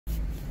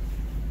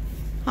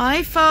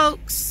Hi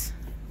folks,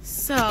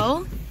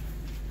 so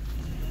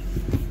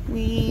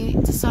we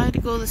decided to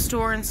go to the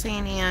store in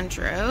St.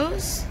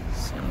 Andrews,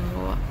 so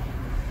we're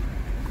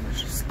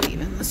just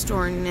leaving the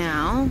store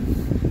now,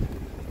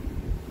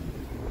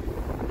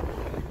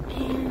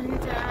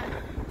 and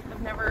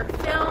I've never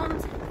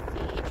filmed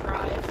the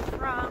drive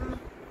from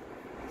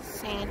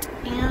St.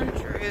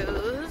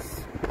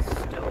 Andrews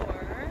store.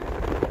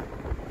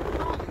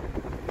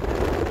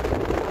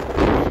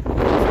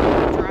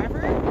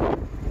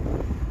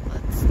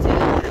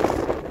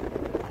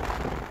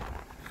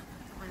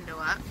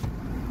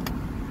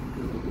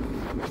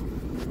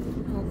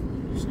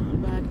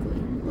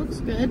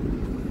 Good.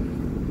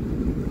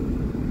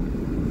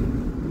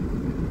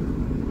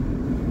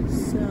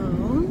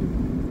 So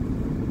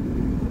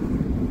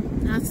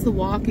that's the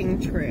walking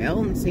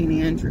trail in St.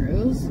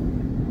 Andrews,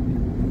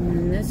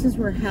 and this is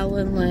where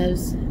Helen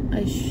lives.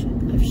 I've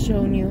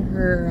shown you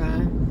her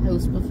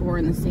house before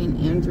in the St.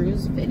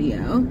 Andrews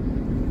video.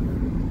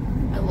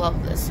 I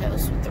love this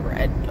house with the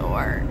red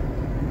door.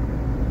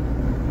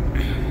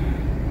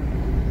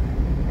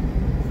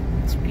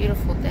 It's a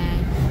beautiful day.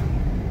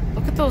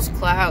 Look at those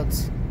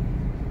clouds.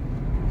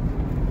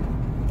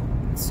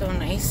 So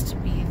nice to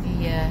be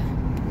the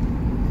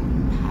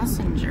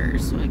passenger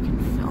so I can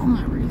film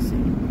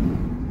everything.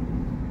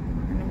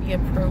 We're going to be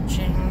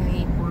approaching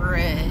the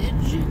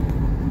bridge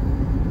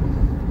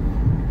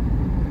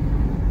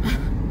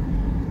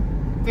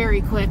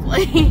very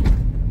quickly.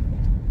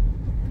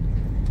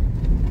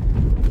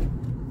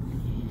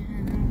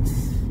 And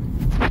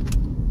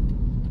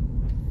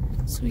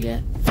so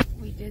yeah,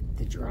 we did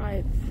the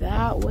drive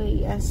that way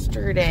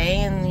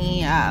yesterday in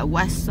the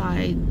West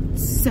Side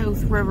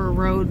South River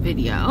Road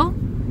video,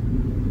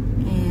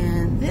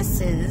 and this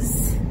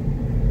is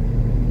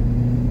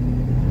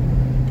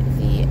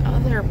the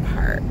other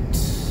part,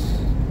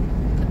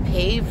 the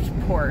paved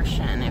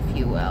portion, if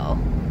you will.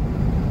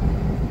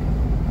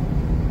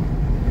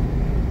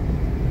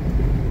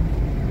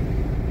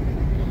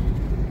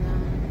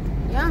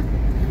 Yeah,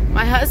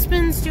 my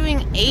husband's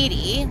doing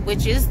 80,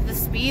 which is the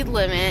speed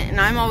limit, and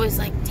I'm always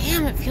like,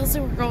 damn, it feels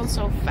like we're going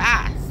so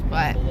fast,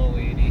 but below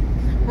 80.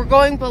 We're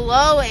going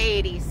below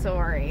 80,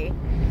 sorry.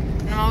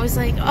 And I'm always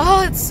like,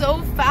 oh, it's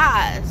so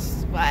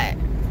fast. But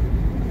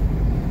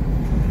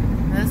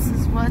this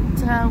is what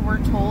we're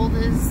told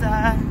is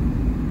the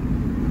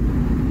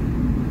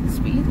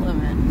speed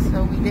limit.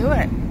 So we do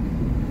it.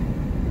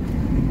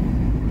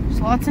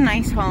 There's lots of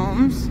nice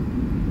homes. A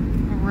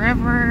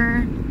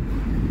river.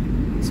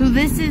 So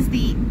this is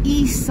the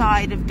east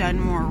side of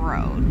Dunmore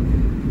Road.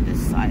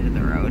 This side of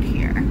the road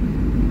here.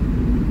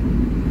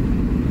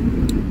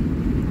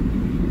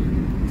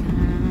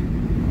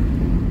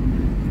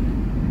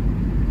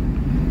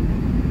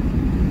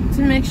 It's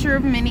a mixture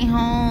of mini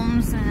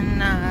homes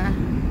and I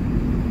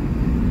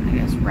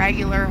guess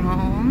regular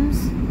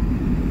homes.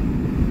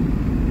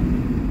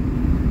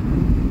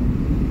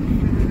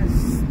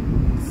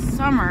 In the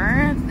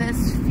summer,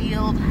 this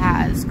field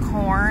has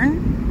corn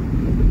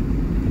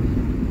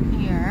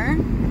here.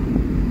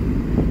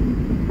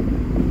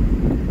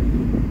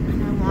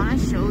 And I want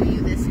to show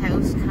you this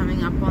house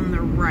coming up on the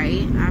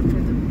right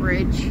after the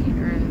bridge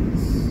here.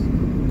 This,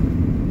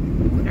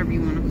 whatever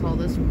you want to call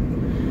this.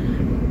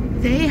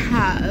 They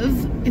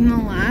have, in the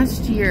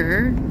last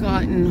year,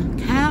 gotten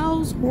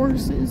cows,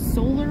 horses,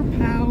 solar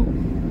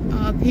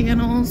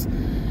panels,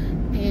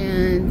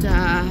 and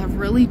have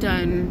really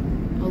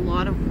done a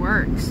lot of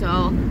work.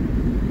 So,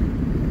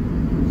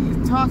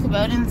 talk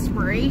about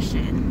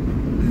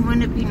inspiration.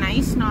 Wouldn't it be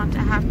nice not to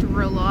have to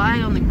rely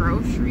on the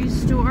grocery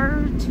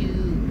store to,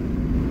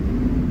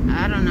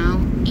 I don't know,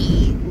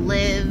 eat,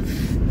 live,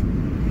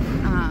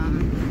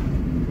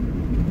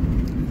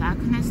 that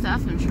kind of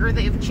stuff. I'm sure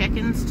they have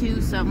chickens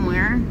too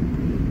somewhere.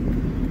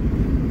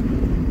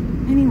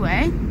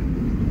 Anyway,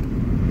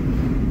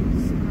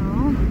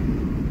 so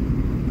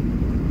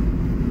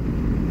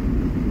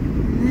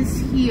this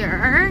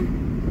here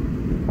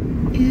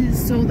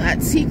is, so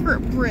that secret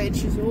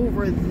bridge is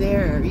over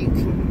there. You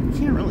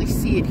can't really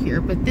see it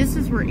here, but this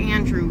is where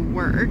Andrew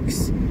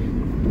works,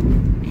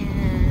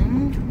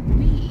 and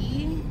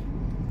we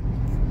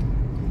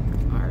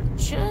are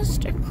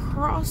just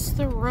across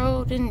the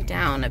road and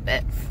down a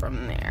bit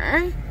from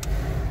there.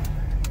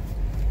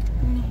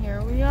 And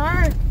here we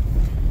are.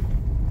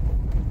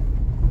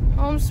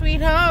 Home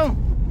sweet home.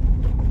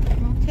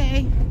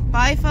 Okay,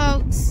 bye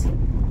folks.